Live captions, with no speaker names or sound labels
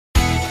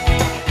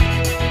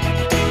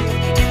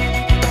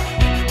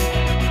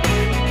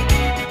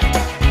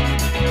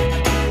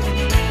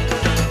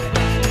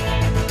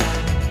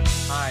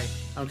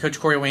Coach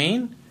Corey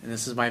Wayne, and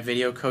this is my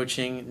video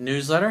coaching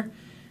newsletter.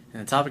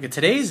 And the topic of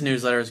today's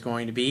newsletter is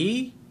going to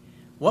be,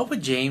 what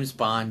would James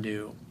Bond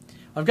do?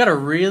 I've got a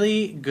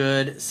really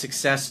good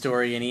success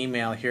story in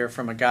email here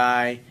from a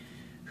guy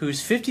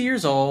who's 50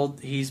 years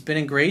old. He's been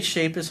in great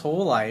shape his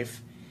whole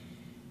life.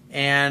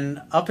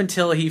 And up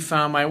until he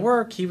found my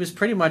work, he was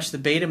pretty much the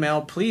beta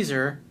male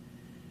pleaser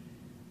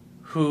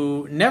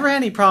who never had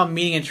any problem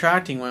meeting and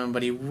attracting women,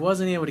 but he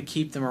wasn't able to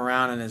keep them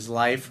around in his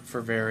life for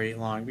very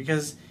long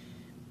because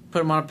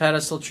put him on a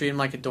pedestal, treat him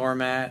like a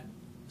doormat.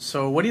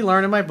 So what he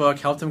learned in my book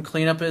helped him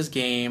clean up his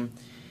game.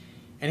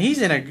 And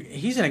he's in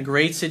a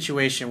great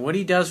situation. What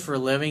he does for a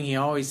living,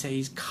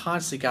 he's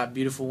constantly got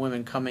beautiful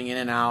women coming in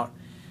and out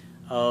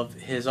of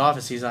his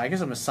office. He's, I guess,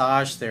 a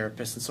massage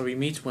therapist, and so he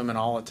meets women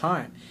all the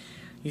time.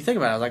 You think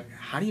about it, like,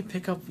 how do you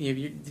pick up?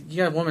 You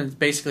got a woman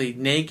basically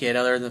naked,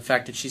 other than the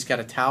fact that she's got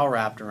a towel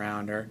wrapped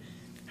around her.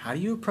 How do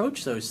you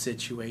approach those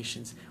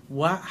situations?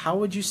 How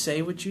would you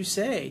say what you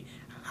say?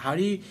 How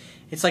do you?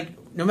 It's like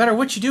no matter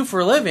what you do for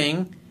a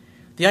living,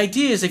 the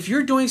idea is if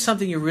you're doing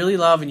something you really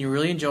love and you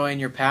really enjoy and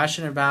you're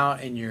passionate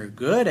about and you're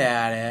good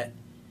at it,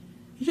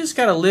 you just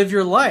got to live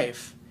your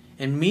life.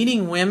 And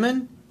meeting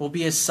women will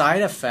be a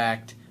side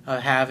effect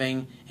of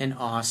having an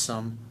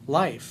awesome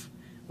life,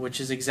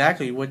 which is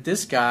exactly what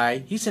this guy,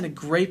 he's in a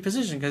great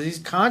position because he's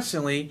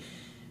constantly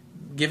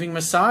giving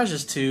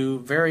massages to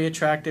very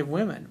attractive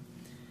women.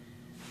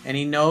 And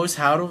he knows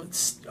how to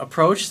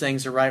approach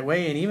things the right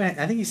way. And even,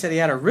 I think he said he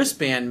had a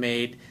wristband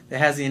made that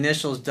has the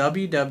initials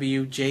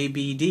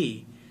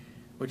WWJBD,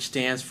 which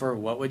stands for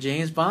What Would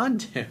James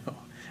Bond Do?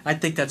 I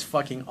think that's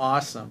fucking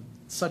awesome.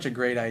 Such a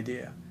great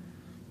idea.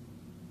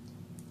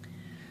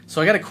 So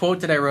I got a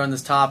quote that I wrote on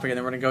this topic, and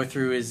then we're going to go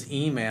through his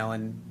email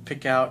and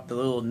pick out the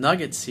little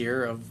nuggets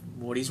here of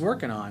what he's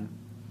working on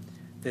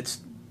that's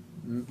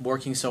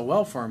working so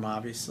well for him,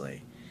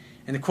 obviously.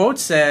 And the quote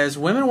says,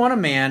 women want a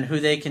man who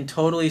they can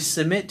totally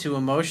submit to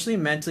emotionally,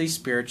 mentally,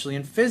 spiritually,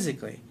 and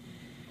physically.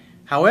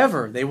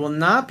 However, they will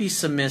not be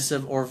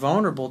submissive or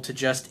vulnerable to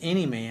just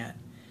any man.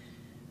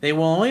 They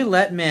will only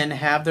let men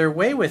have their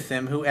way with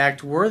them who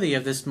act worthy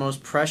of this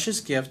most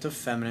precious gift of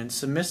feminine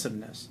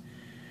submissiveness.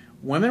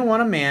 Women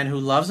want a man who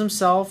loves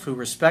himself, who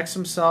respects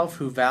himself,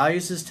 who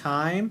values his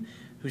time,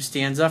 who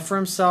stands up for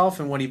himself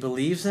and what he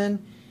believes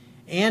in,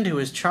 and who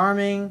is a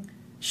charming,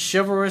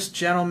 chivalrous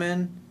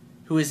gentleman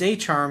who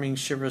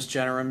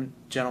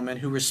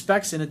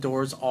respects and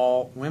adores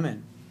all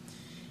women.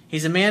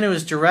 He's a man who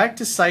is direct,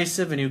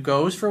 decisive, and who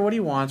goes for what he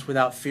wants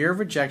without fear of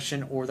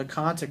rejection or the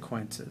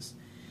consequences.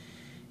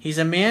 He's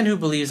a man who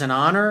believes in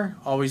honor,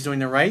 always doing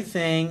the right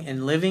thing,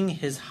 and living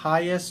his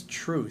highest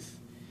truth.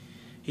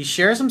 He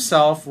shares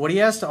himself, what he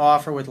has to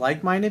offer, with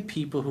like-minded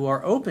people who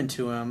are open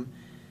to him,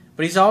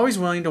 but he's always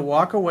willing to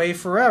walk away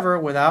forever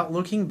without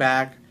looking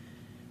back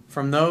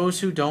from those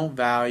who don't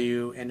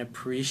value and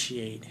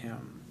appreciate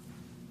him.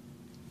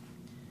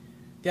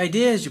 The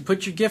idea is you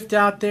put your gift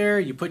out there,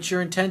 you put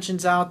your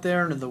intentions out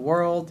there into the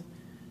world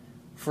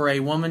for a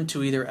woman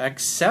to either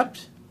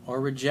accept or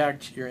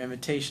reject your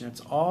invitation.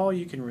 It's all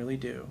you can really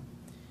do.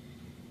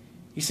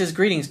 He says,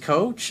 greetings,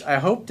 Coach. I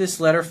hope this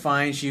letter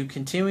finds you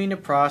continuing to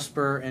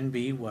prosper and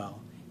be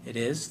well. It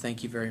is.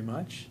 Thank you very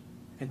much.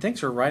 And thanks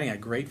for writing a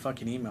great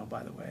fucking email,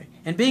 by the way.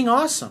 And being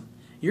awesome.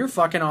 You're a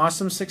fucking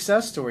awesome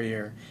success story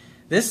here.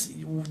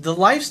 The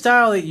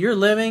lifestyle that you're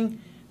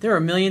living, there are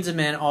millions of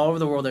men all over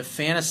the world that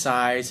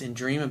fantasize and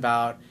dream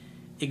about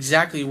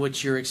exactly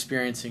what you're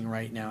experiencing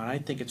right now. And I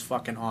think it's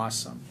fucking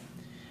awesome.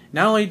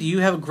 Not only do you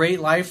have a great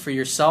life for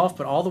yourself,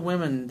 but all the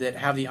women that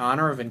have the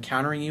honor of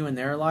encountering you in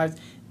their lives,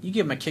 you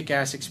give them a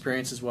kick-ass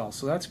experience as well.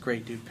 So that's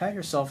great, dude. Pat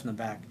yourself in the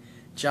back.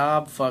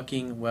 Job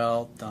fucking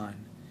well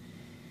done.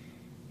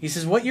 He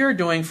says, what you're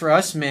doing for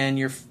us men,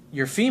 your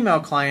female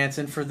clients,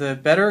 and for the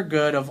better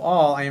good of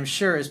all, I am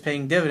sure is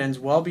paying dividends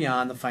well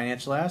beyond the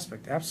financial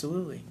aspect.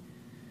 Absolutely.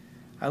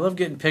 I love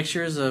getting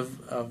pictures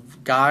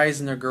of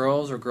guys and their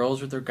girls, or girls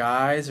with their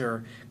guys,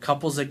 or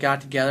couples that got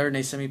together and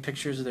they send me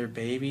pictures of their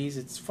babies.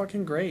 It's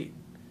fucking great.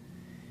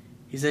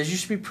 He says, you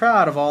should be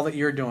proud of all that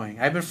you're doing.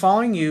 I've been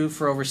following you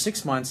for over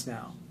 6 months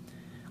now.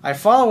 I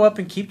follow up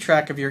and keep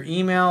track of your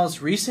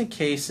emails, recent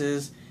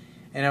cases,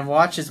 and I've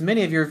watched as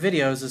many of your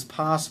videos as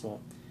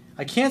possible.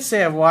 I can't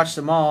say I've watched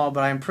them all,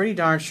 but I'm pretty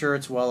darn sure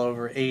it's well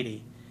over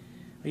 80.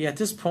 But yeah, at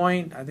this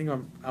point, I think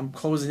I'm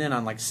closing in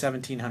on like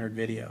 1,700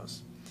 videos.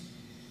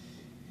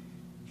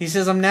 He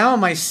says, I'm now on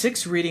my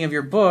 6th reading of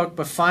your book,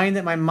 but find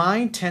that my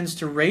mind tends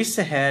to race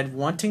ahead,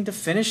 wanting to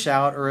finish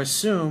out or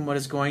assume what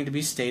is going to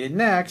be stated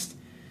next.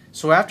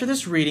 So after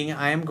this reading,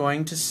 I am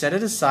going to set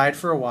it aside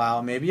for a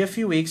while, maybe a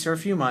few weeks or a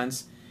few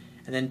months,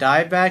 and then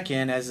dive back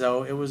in as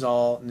though it was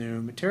all new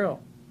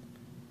material.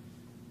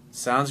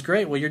 Sounds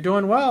great. Well, you're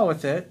doing well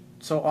with it.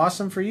 So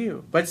awesome for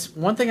you. But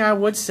one thing I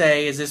would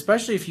say is,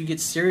 especially if you get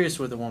serious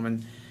with a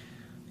woman,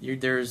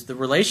 there's the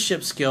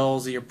relationship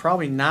skills that you're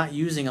probably not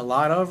using a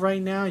lot of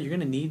right now. You're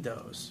going to need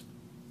those.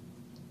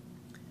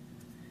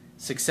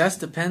 Success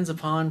depends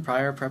upon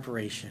prior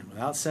preparation.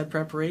 Without said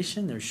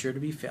preparation, there's sure to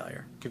be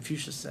failure.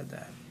 Confucius said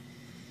that.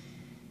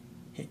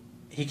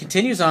 He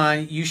continues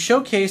on, you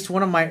showcased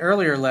one of my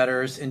earlier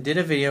letters and did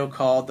a video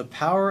called The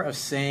Power of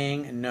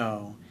Saying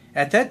No.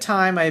 At that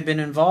time, I had been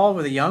involved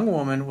with a young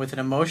woman with an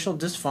emotional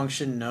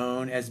dysfunction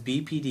known as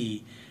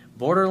BPD,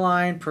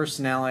 borderline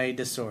personality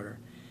disorder.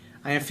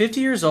 I am 50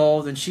 years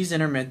old and she's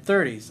in her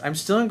mid-30s. I'm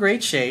still in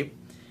great shape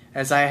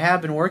as I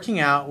have been working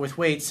out with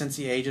weights since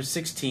the age of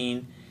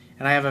 16,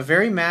 and I have a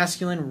very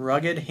masculine,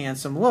 rugged,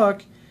 handsome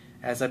look,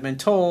 as I've been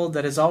told,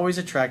 that has always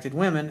attracted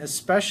women,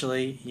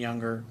 especially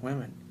younger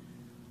women.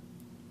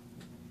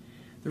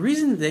 The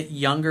reason that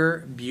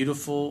younger,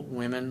 beautiful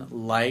women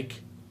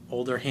like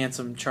older,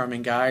 handsome,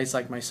 charming guys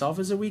like myself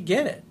is that we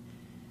get it.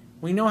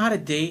 We know how to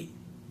date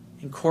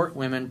and court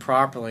women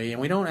properly,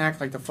 and we don't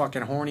act like the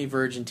fucking horny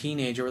virgin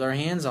teenager with our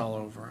hands all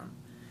over them.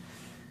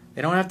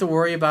 They don't have to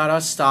worry about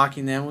us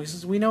stalking them.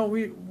 We know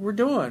what we're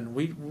doing.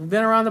 We've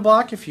been around the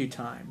block a few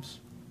times.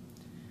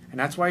 And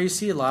that's why you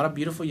see a lot of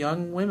beautiful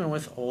young women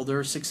with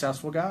older,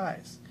 successful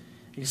guys.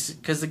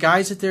 Because the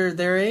guys at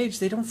their age,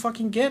 they don't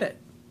fucking get it.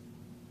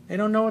 They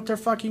don't know what they're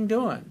fucking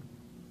doing.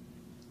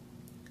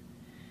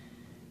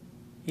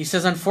 He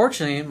says,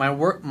 unfortunately,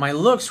 my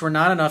looks were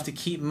not enough to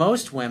keep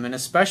most women,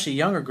 especially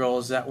younger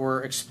girls that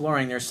were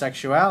exploring their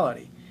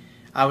sexuality.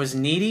 I was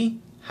needy,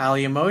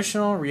 highly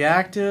emotional,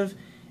 reactive,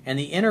 and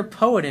the inner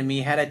poet in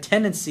me had a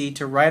tendency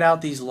to write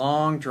out these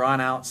long,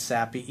 drawn-out,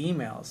 sappy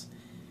emails.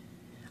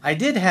 I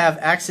did have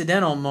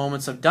accidental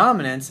moments of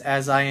dominance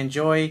as I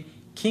enjoy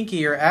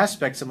kinkier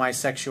aspects of my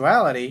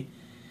sexuality,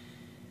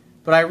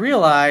 but I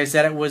realized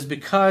that it was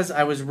because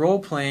I was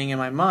role-playing in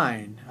my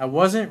mind. I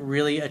wasn't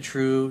really a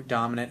true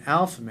dominant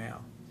alpha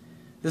male.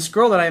 This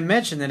girl that I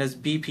mentioned that has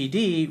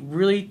BPD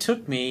really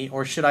took me,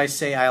 or should I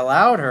say I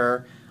allowed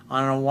her,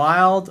 on a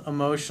wild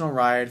emotional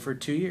ride for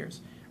 2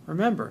 years.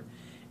 Remember,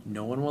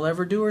 no one will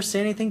ever do or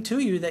say anything to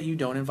you that you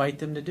don't invite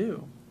them to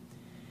do.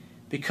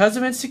 Because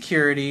of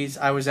insecurities,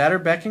 I was at her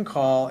beck and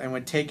call and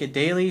would take a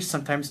daily,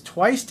 sometimes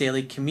twice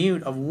daily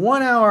commute of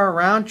 1 hour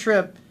round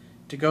trip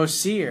to go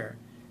see her.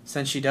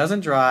 Since she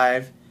doesn't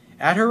drive,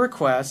 at her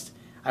request,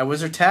 I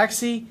was her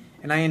taxi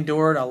and I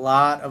endured a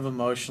lot of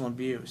emotional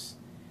abuse.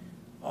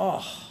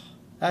 Oh,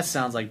 that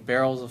sounds like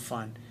barrels of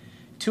fun.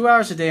 2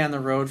 hours a day on the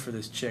road for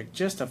this chick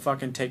just to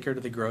fucking take her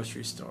to the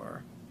grocery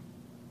store.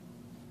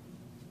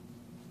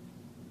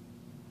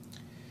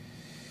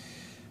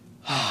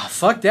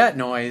 Fuck that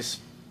noise.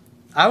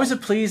 I was a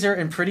pleaser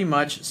and pretty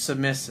much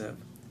submissive.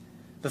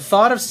 The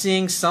thought of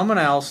seeing someone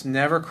else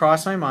never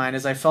crossed my mind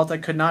as I felt I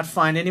could not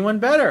find anyone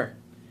better.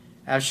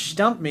 As she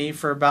dumped me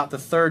for about the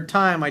third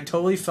time, I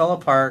totally fell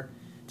apart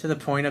to the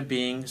point of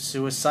being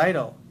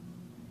suicidal.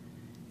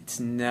 It's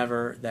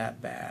never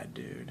that bad,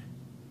 dude.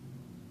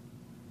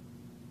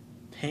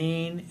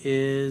 Pain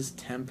is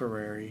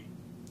temporary.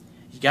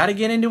 You got to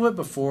get into it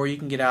before you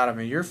can get out of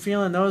it. You're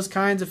feeling those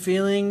kinds of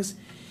feelings.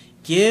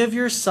 Give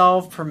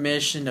yourself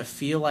permission to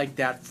feel like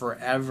that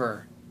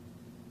forever.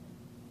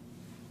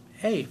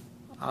 Hey,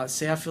 I'll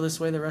say I feel this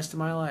way the rest of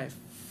my life.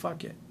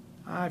 Fuck it.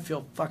 I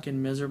feel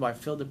fucking miserable. I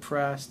feel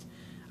depressed.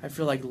 I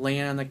feel like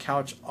laying on the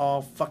couch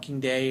all fucking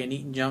day and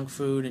eating junk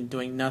food and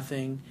doing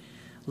nothing.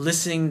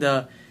 Listening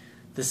to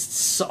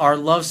our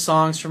love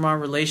songs from our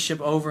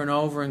relationship over and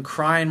over and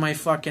crying my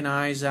fucking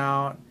eyes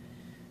out.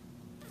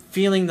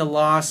 Feeling the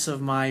loss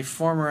of my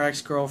former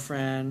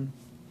ex-girlfriend.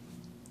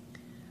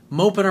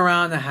 Moping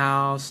around the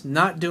house,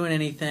 not doing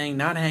anything,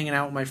 not hanging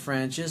out with my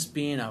friends, just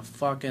being a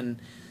fucking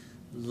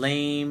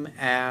lame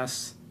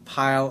ass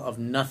pile of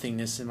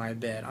nothingness in my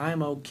bed.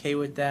 I'm okay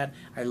with that.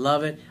 I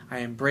love it. I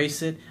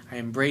embrace it. I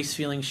embrace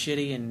feeling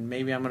shitty, and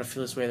maybe I'm gonna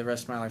feel this way the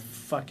rest of my life.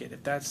 Fuck it.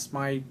 If that's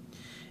my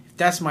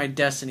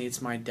destiny,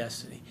 it's my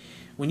destiny.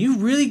 When you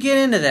really get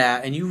into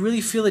that and you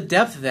really feel the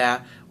depth of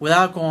that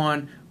without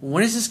going,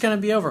 when is this gonna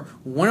be over?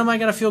 When am I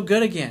gonna feel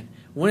good again?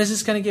 When is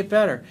this going to get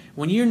better?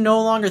 When you're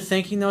no longer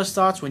thinking those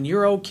thoughts, when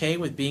you're okay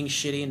with being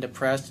shitty and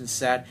depressed and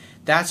sad,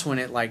 that's when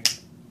it like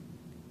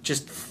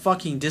just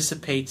fucking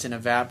dissipates and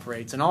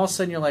evaporates. And all of a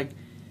sudden you're like,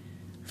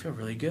 I feel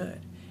really good.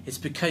 It's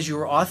because you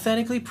were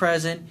authentically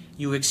present,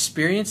 you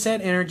experienced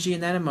that energy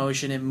and that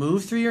emotion, it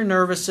moved through your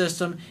nervous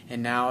system,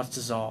 and now it's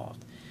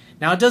dissolved.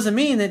 Now it doesn't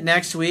mean that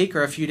next week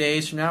or a few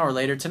days from now or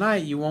later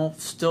tonight you won't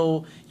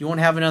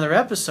have another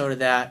episode of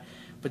that.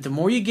 But the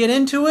more you get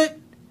into it,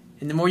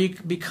 and the more you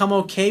become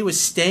okay with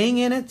staying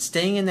in it,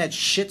 staying in that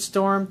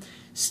shitstorm,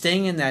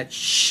 staying in that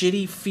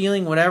shitty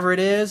feeling, whatever it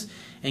is,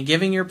 and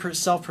giving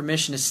yourself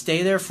permission to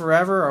stay there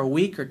forever or a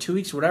week or 2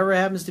 weeks, whatever it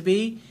happens to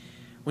be,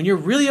 when you're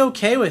really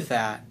okay with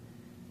that,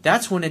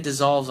 that's when it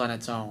dissolves on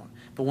its own.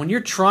 But when you're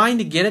trying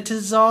to get it to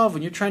dissolve,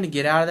 when you're trying to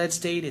get out of that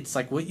state, it's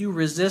like what you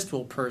resist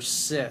will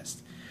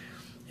persist.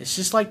 It's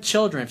just like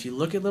children. If you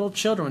look at little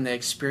children, when they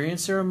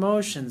experience their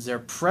emotions, they're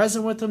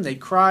present with them, they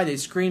cry, they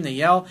scream, they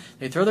yell,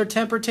 they throw their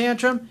temper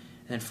tantrum,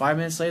 and then 5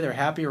 minutes later, they're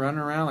happy running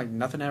around like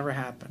nothing ever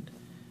happened.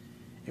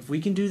 If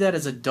we can do that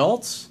as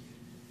adults,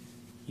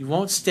 you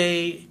won't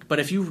stay. But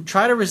if you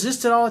try to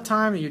resist it all the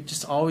time, you're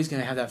just always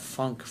going to have that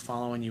funk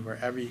following you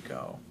wherever you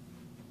go.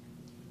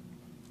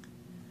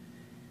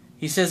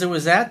 He says, it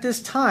was at this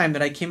time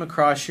that I came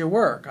across your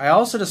work. I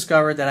also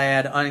discovered that I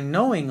had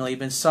unknowingly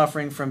been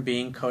suffering from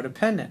being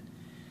codependent.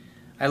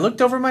 I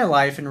looked over my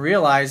life and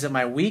realized that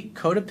my weak,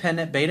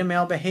 codependent beta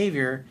male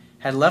behavior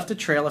had left a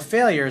trail of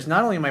failures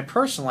not only in my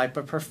personal life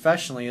but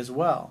professionally as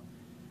well.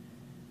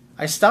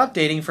 I stopped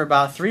dating for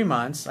about 3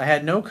 months. I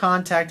had no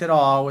contact at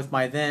all with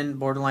my then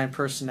borderline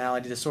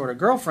personality disorder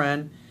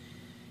girlfriend,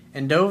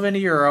 and dove into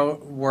your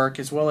work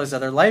as well as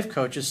other life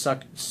coaches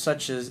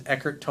such as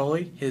Eckhart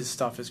Tolle. His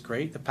stuff is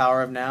great. The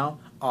Power of Now,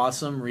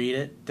 awesome. Read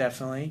it,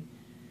 definitely.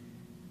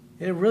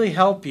 It'll really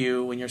help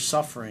you when you're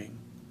suffering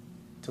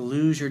to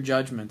lose your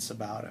judgments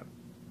about it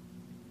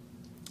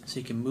so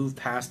you can move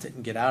past it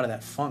and get out of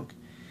that funk.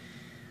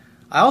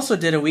 I also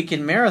did a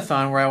weekend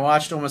marathon where I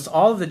watched almost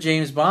all of the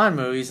James Bond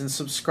movies and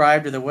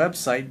subscribed to the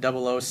website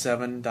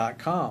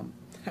 007.com.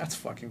 That's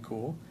fucking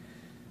cool.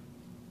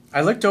 I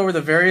looked over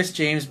the various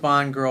James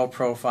Bond girl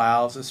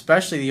profiles,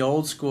 especially the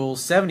old school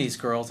 70s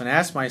girls, and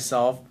asked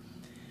myself,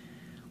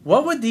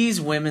 what would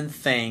these women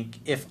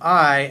think if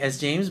I,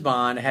 as James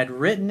Bond, had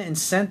written and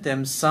sent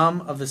them some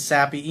of the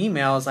sappy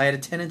emails I had a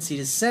tendency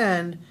to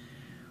send,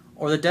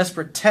 or the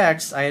desperate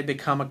texts I had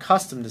become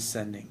accustomed to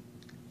sending?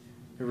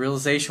 The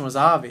realization was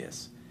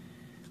obvious.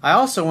 I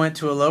also went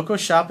to a local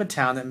shop in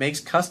town that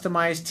makes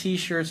customized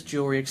t-shirts,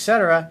 jewelry,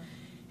 etc.,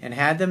 and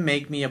had them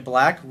make me a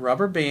black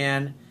rubber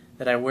band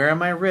that I wear on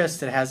my wrist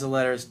that has the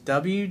letters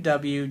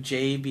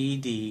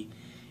WWJBD,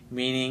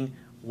 meaning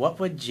what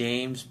would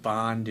James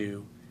Bond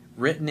do,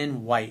 written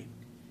in white.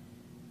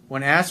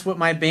 When asked what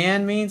my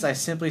band means, I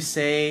simply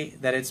say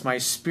that it's my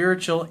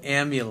spiritual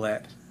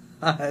amulet.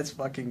 That's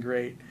fucking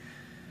great.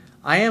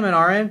 I am an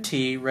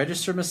RMT,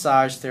 registered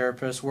massage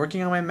therapist,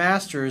 working on my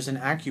master's in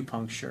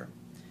acupuncture.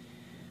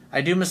 I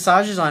do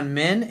massages on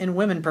men and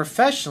women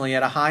professionally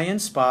at a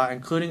high-end spa,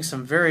 including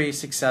some very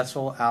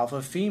successful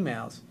alpha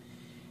females.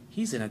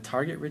 He's in a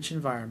target-rich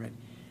environment.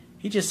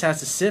 He just has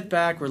to sit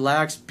back,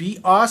 relax, be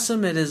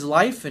awesome at his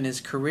life and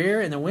his career,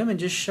 and the women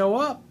just show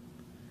up.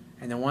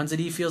 And the ones that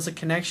he feels a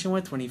connection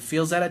with, when he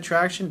feels that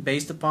attraction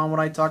based upon what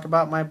I talk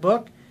about in my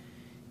book,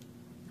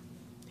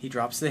 he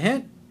drops the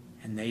hint,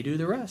 and they do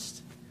the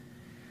rest.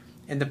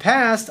 In the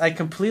past, I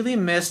completely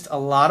missed a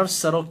lot of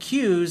subtle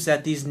cues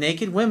that these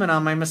naked women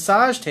on my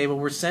massage table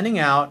were sending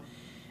out,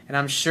 and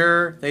I'm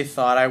sure they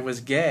thought I was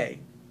gay.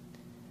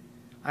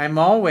 I'm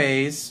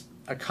always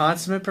a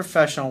consummate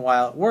professional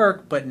while at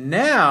work, but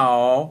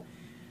now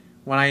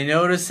when I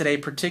notice that a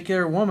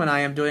particular woman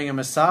I am doing a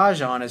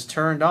massage on is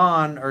turned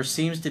on or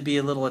seems to be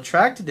a little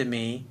attracted to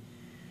me,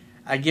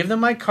 I give them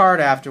my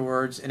card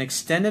afterwards and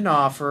extend an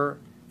offer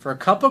for a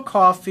cup of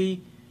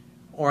coffee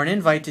or an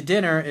invite to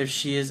dinner if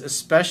she is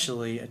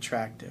especially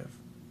attractive.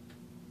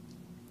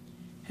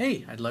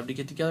 Hey, I'd love to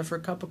get together for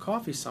a cup of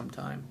coffee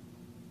sometime.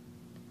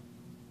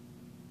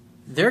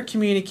 They're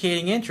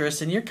communicating interest,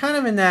 and you're kind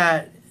of in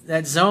that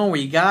zone where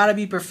you got to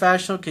be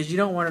professional because you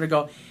don't want her to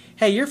go,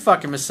 hey, your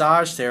fucking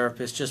massage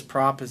therapist just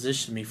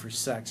propositioned me for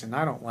sex, and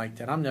I don't like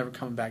that. I'm never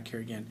coming back here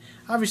again.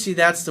 Obviously,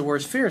 that's the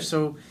worst fear.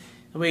 So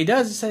the way he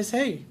does, he says,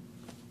 hey,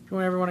 if you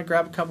ever want to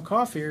grab a cup of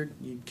coffee or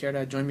you care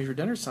to join me for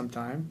dinner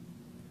sometime,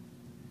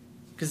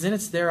 because then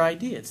it's their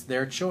idea. It's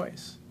their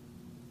choice.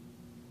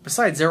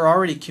 Besides, they're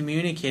already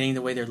communicating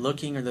the way they're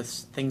looking or the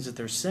things that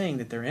they're saying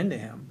that they're into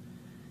him.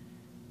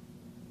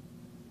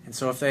 And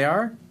so if they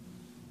are,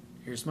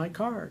 here's my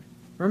card.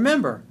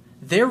 Remember,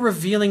 they're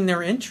revealing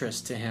their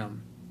interest to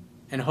him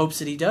in hopes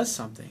that he does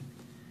something.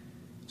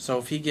 So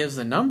if he gives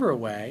the number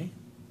away,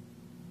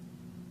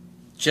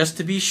 just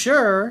to be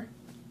sure,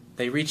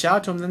 they reach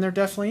out to him, then they're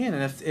definitely in.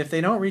 And if they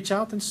don't reach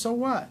out, then so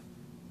what?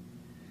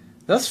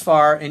 Thus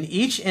far, in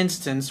each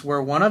instance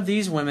where one of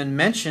these women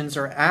mentions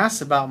or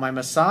asks about my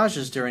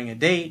massages during a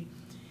date,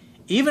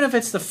 even if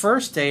it's the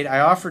first date, I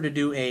offer to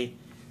do a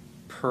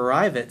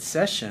private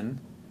session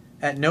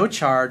at no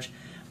charge,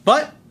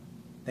 but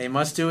they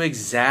must do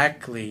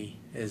exactly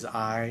as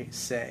I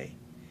say.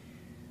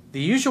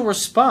 The usual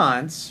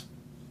response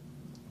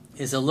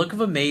is a look of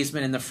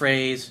amazement in the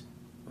phrase,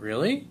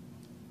 really?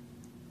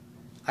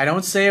 I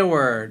don't say a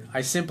word.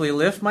 I simply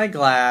lift my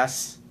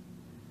glass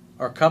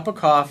or cup of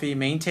coffee,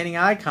 maintaining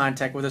eye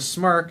contact with a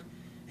smirk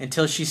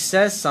until she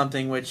says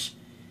something which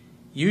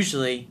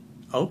usually,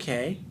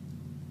 okay,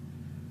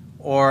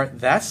 or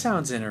that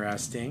sounds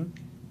interesting.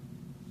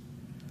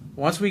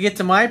 Once we get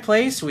to my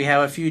place, we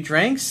have a few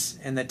drinks,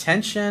 and the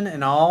tension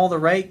and all the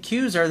right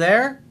cues are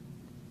there.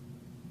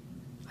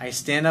 I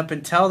stand up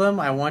and tell them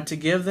I want to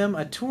give them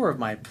a tour of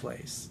my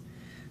place.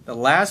 The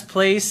last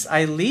place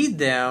I lead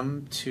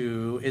them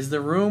to is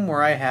the room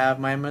where I have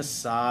my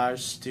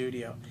massage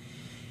studio.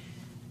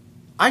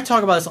 I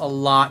talk about this a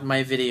lot in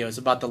my videos,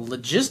 about the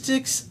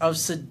logistics of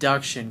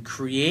seduction.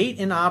 Create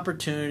an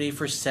opportunity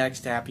for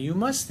sex to happen. You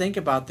must think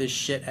about this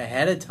shit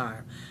ahead of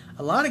time.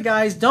 A lot of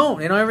guys don't.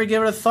 They don't ever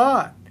give it a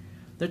thought.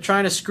 They're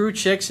trying to screw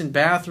chicks in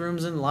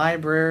bathrooms and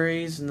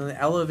libraries and the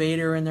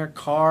elevator in their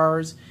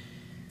cars.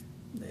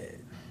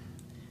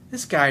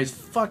 This guy's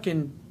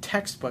fucking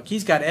textbook.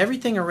 He's got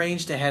everything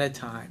arranged ahead of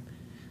time.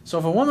 So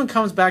if a woman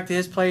comes back to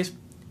his place,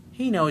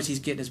 he knows he's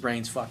getting his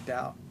brains fucked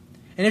out.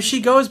 And if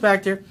she goes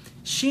back there,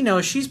 she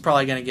knows she's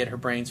probably going to get her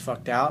brains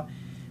fucked out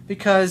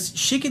because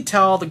she can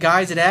tell the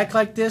guys that act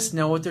like this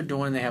know what they're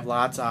doing and they have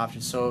lots of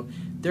options. So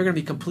they're going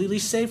to be completely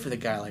safe with a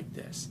guy like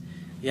this.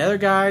 The other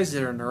guys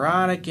that are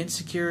neurotic,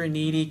 insecure,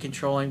 needy,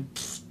 controlling,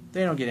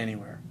 they don't get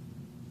anywhere.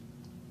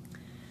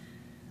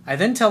 I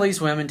then tell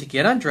these women to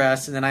get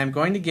undressed and then I am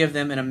going to give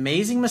them an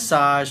amazing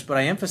massage, but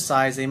I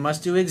emphasize they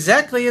must do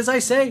exactly as I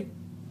say.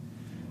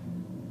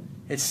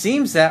 It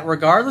seems that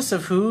regardless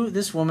of who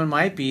this woman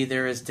might be,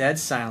 there is dead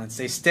silence.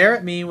 They stare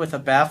at me with a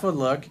baffled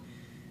look,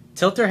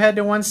 tilt their head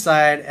to one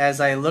side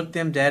as I look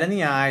them dead in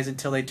the eyes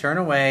until they turn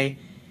away,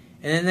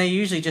 and then they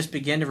usually just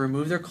begin to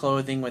remove their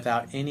clothing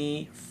without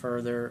any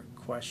further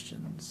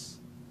questions.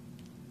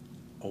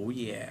 Oh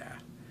yeah.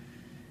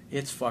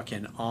 It's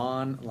fucking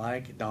on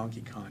like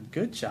Donkey Kong.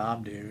 Good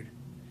job, dude.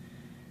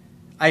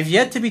 I've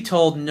yet to be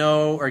told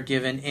no or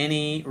given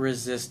any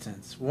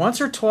resistance. Once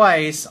or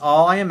twice,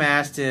 all I am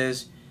asked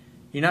is,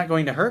 "You're not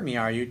going to hurt me,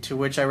 are you?" To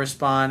which I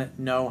respond,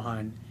 "No,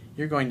 hun.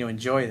 You're going to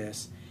enjoy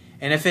this.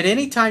 And if at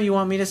any time you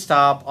want me to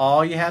stop,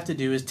 all you have to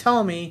do is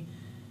tell me,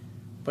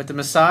 but the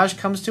massage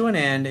comes to an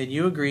end and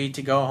you agree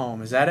to go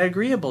home. Is that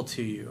agreeable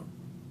to you?"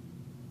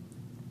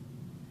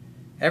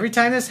 Every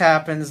time this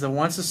happens, the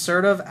once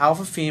assertive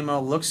alpha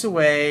female looks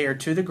away or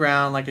to the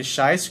ground like a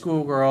shy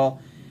schoolgirl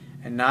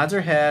and nods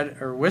her head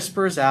or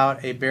whispers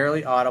out a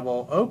barely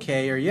audible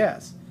okay or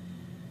yes.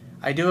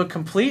 I do a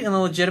complete and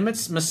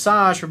legitimate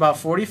massage for about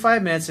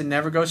 45 minutes and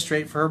never go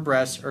straight for her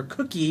breast or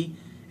cookie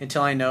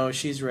until I know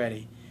she's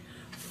ready.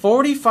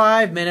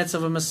 45 minutes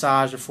of a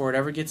massage before it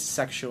ever gets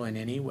sexual in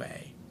any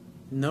way.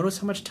 Notice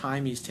how much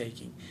time he's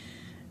taking.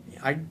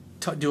 I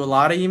do a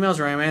lot of emails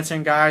where I'm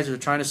answering guys who are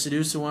trying to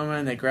seduce a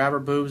woman, they grab her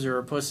boobs or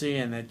her pussy,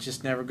 and it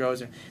just never goes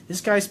there.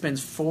 This guy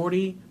spends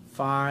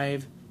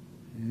 45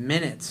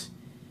 minutes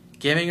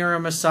giving her a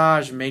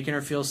massage, making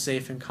her feel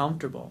safe and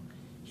comfortable.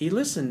 He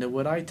listened to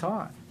what I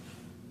taught.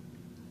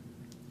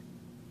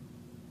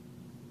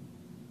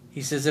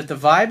 He says, if the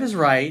vibe is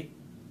right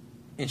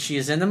and she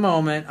is in the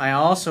moment, I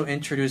also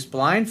introduce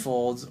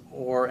blindfolds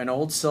or an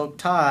old silk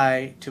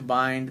tie to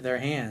bind their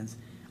hands.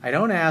 I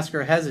don't ask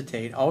or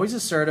hesitate. Always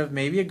assertive,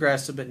 maybe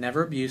aggressive, but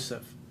never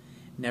abusive.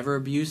 Never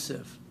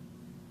abusive.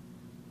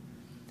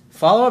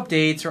 Follow-up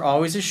dates are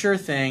always a sure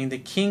thing. The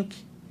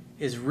kink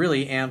is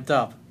really amped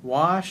up.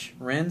 Wash,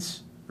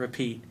 rinse,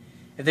 repeat.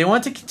 If they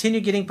want to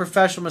continue getting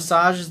professional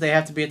massages, they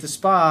have to be at the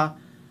spa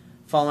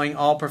following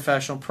all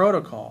professional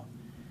protocol.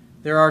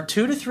 There are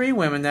 2 to 3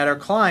 women that are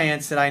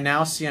clients that I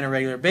now see on a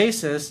regular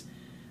basis,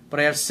 but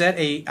I have set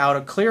out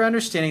a clear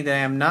understanding that I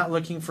am not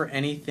looking for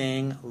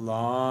anything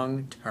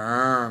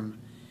long-term.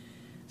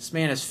 This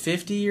man is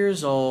 50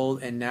 years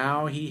old, and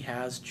now he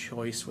has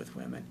choice with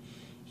women.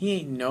 He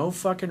ain't no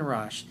fucking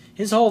rush.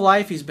 His whole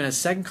life he's been a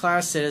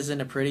second-class citizen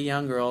to pretty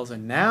young girls,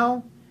 and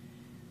now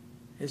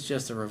it's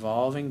just a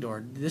revolving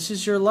door. This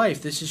is your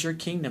life. This is your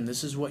kingdom.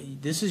 This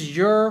is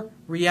your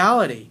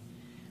reality.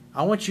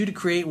 I want you to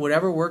create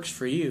whatever works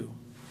for you.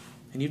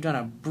 And you've done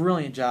a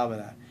brilliant job of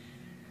that.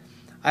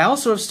 I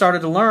also have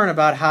started to learn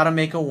about how to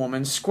make a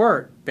woman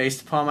squirt.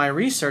 Based upon my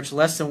research,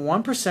 less than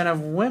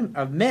 1%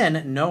 of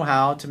men know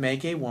how to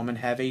make a woman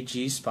have a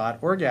G-spot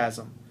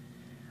orgasm.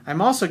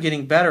 I'm also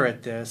getting better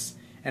at this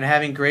and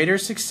having greater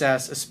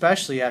success,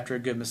 especially after a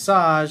good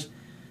massage,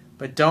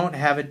 but don't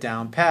have it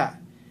down pat.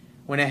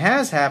 When it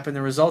has happened,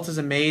 the result is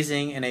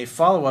amazing and a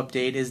follow-up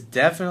date is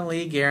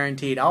definitely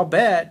guaranteed. I'll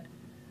bet.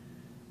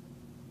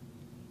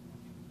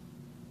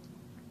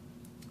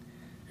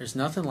 There's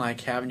nothing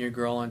like having your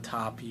girl on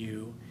top of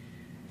you,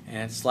 and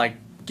it's like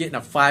getting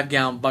a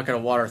 5-gallon bucket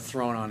of water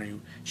thrown on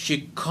you.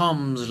 She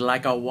comes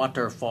like a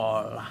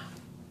waterfall.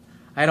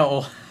 There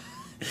was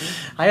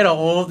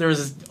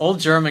this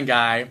old German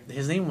guy.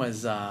 His name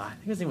was, I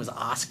think his name was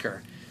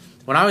Oscar.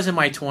 When I was in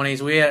my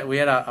 20s, we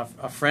had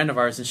a friend of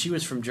ours, and she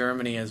was from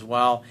Germany as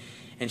well,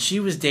 and she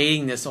was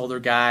dating this older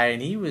guy,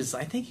 and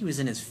I think he was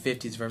in his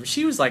 50s or whatever.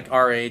 She was like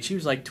our age. She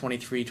was like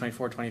 23,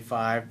 24,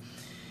 25.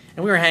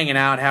 And we were hanging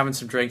out, having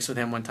some drinks with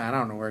him one time. I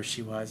don't know where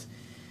she was.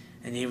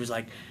 And he was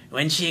like,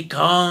 when she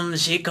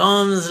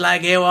comes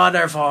like a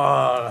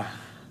waterfall.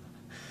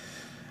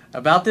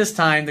 About this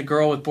time, the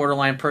girl with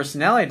borderline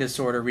personality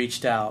disorder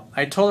reached out.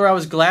 I told her I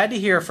was glad to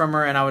hear from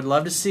her and I would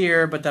love to see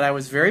her, but that I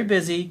was very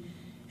busy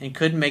and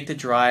couldn't make the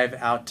drive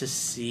out to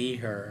see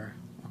her.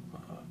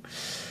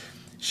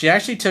 She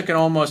actually took an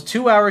almost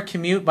 2-hour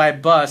commute by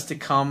bus to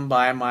come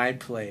by my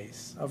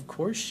place. Of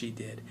course she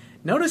did.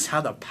 Notice how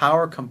the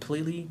power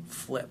completely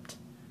flipped.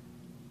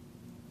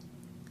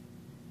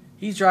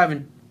 He's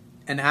driving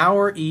an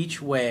hour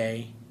each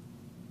way,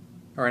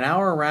 or an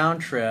hour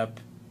round trip.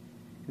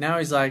 Now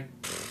he's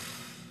like,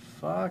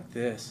 fuck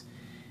this.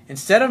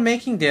 Instead of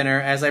making dinner,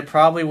 as I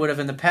probably would have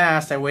in the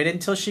past, I waited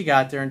until she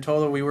got there and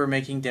told her we were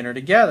making dinner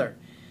together.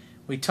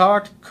 We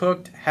talked,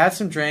 cooked, had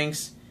some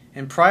drinks,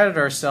 and prided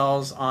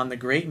ourselves on the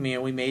great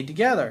meal we made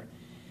together.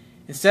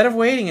 Instead of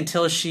waiting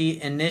until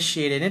she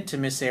initiated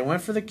intimacy, I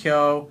went for the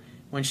kill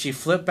when she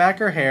flipped back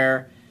her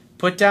hair,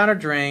 put down her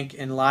drink,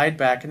 and lied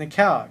back on the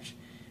couch.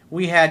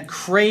 We had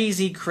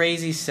crazy,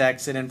 crazy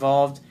sex that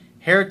involved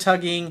hair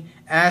tugging,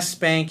 ass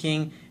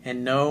spanking,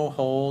 and no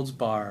holds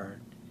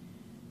barred.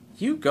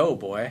 You go,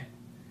 boy.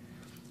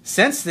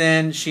 Since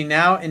then, she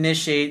now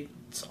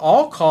initiates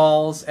all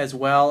calls as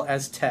well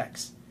as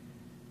texts.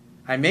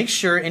 I make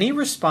sure any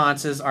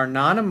responses are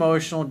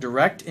non-emotional,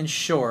 direct, and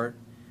short.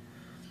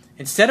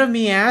 Instead of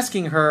me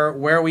asking her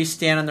where we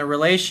stand in the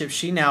relationship,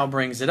 she now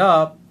brings it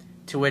up,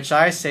 to which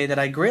I say that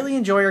I greatly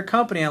enjoy her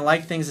company and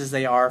like things as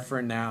they are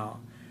for now.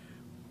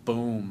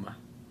 Boom.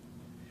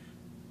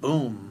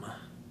 Boom.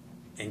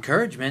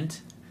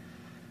 Encouragement.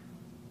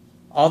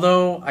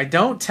 Although I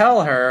don't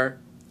tell her,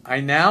 I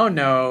now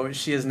know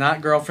she is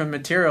not girlfriend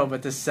material,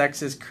 but the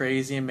sex is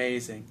crazy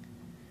amazing.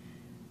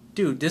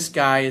 Dude, this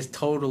guy is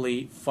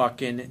totally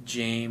fucking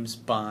James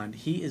Bond.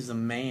 He is the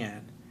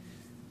man.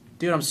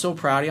 Dude, I'm so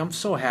proud of you. I'm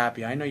so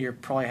happy. I know you're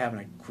probably having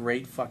a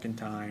great fucking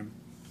time.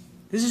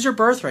 This is your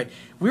birthright.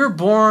 We were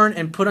born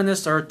and put on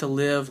this earth to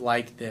live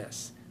like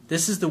this.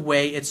 This is the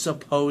way it's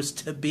supposed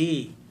to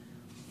be.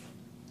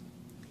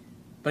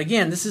 But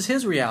again, this is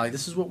his reality.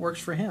 This is what works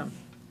for him.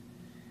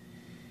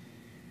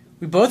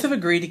 We both have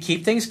agreed to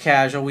keep things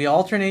casual. We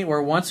alternate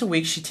where once a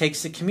week she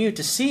takes the commute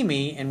to see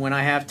me, and when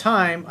I have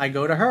time, I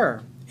go to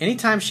her.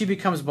 Anytime she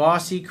becomes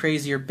bossy,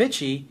 crazy, or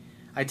bitchy,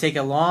 I take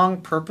a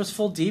long,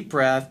 purposeful, deep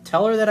breath,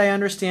 tell her that I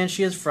understand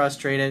she is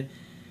frustrated,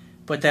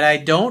 but that I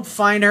don't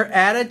find her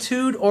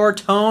attitude or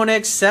tone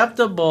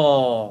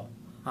acceptable.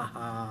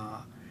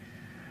 Haha.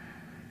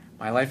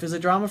 My life is a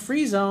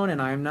drama-free zone, and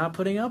I'm not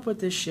putting up with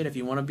this shit. If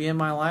you want to be in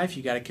my life,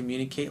 you got to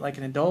communicate like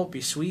an adult,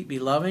 be sweet, be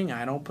loving.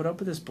 I don't put up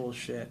with this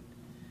bullshit.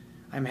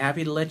 I'm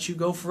happy to let you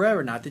go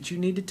forever. Not that you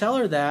need to tell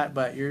her that,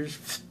 but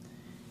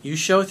you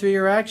show through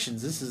your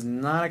actions. This is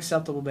not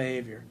acceptable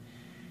behavior.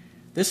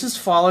 This is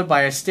followed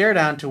by a stare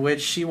down to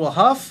which she will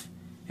huff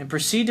and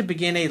proceed to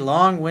begin a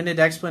long-winded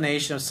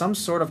explanation of some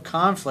sort of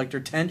conflict or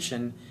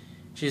tension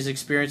she is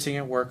experiencing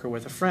at work or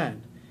with a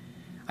friend.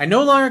 I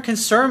no longer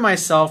concern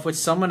myself with what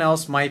someone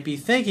else might be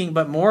thinking,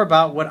 but more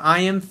about what I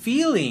am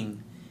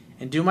feeling,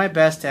 and do my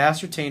best to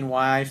ascertain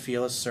why I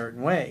feel a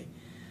certain way.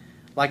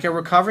 Like a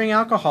recovering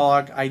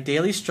alcoholic, I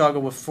daily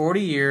struggle with 40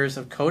 years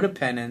of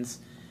codependence,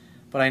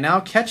 but I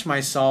now catch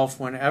myself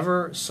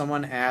whenever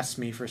someone asks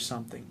me for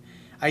something.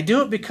 I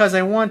do it because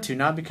I want to,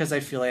 not because I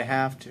feel I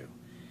have to.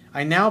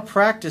 I now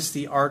practice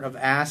the art of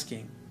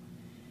asking.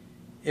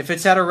 If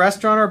it's at a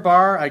restaurant or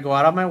bar, I go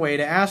out of my way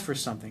to ask for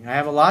something. I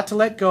have a lot to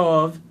let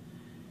go of.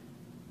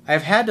 I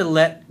have had to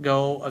let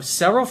go of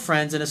several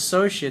friends and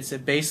associates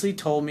that basically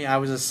told me I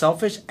was a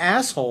selfish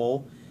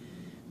asshole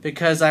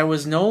because I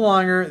was no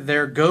longer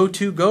their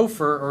go-to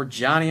gopher or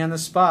Johnny on the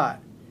spot.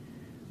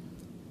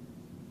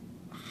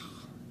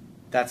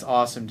 That's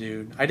awesome,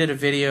 dude. I did a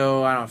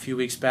video, I don't know, a few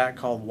weeks back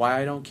called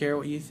Why I Don't Care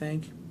What You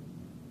Think.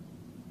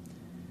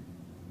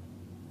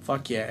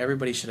 Fuck yeah,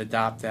 everybody should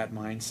adopt that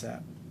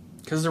mindset.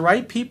 Because the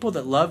right people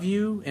that love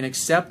you and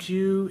accept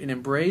you and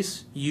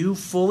embrace you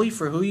fully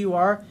for who you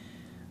are,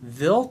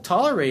 they'll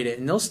tolerate it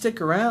and they'll stick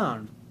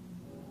around.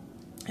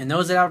 And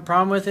those that have a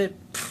problem with it,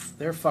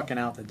 they're fucking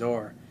out the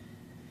door.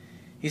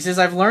 He says,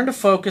 I've learned to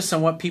focus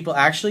on what people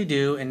actually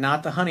do and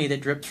not the honey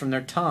that drips from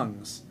their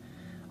tongues.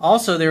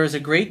 Also, there is a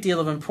great deal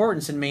of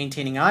importance in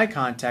maintaining eye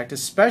contact,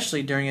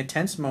 especially during a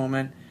tense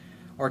moment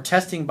or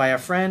testing by a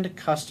friend,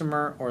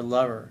 customer, or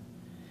lover.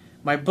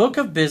 My book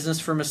of business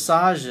for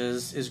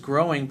massages is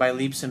growing by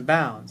leaps and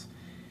bounds.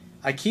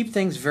 I keep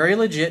things very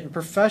legit and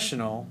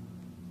professional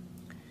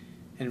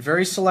and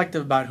very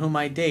selective about whom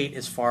I date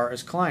as far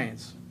as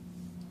clients.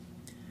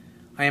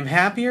 I am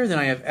happier than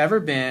I have ever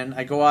been.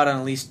 I go out on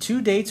at least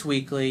 2 dates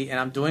weekly, and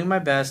I'm doing my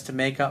best to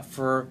make up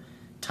for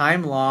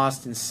time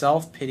lost in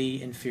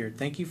self-pity and fear.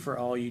 Thank you for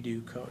all you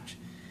do, Coach.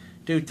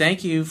 Dude,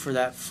 thank you for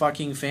that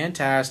fucking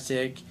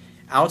fantastic,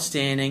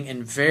 outstanding,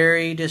 and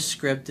very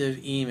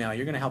descriptive email.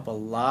 You're going to help a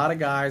lot of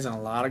guys and a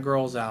lot of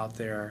girls out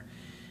there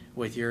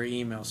with your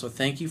email. So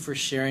thank you for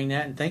sharing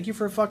that, and thank you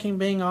for fucking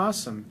being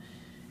awesome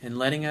and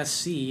letting us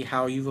see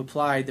how you've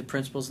applied the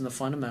principles and the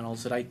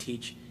fundamentals that I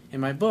teach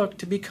in my book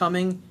to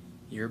becoming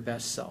your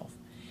best self.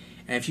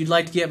 And if you'd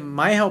like to get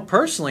my help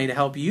personally to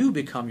help you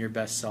become your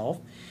best self,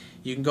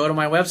 you can go to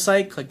my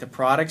website, click the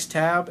products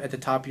tab at the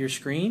top of your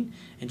screen,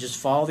 and just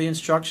follow the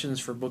instructions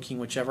for booking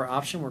whichever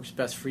option works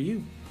best for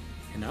you.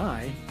 And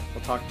I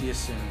will talk to you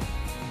soon.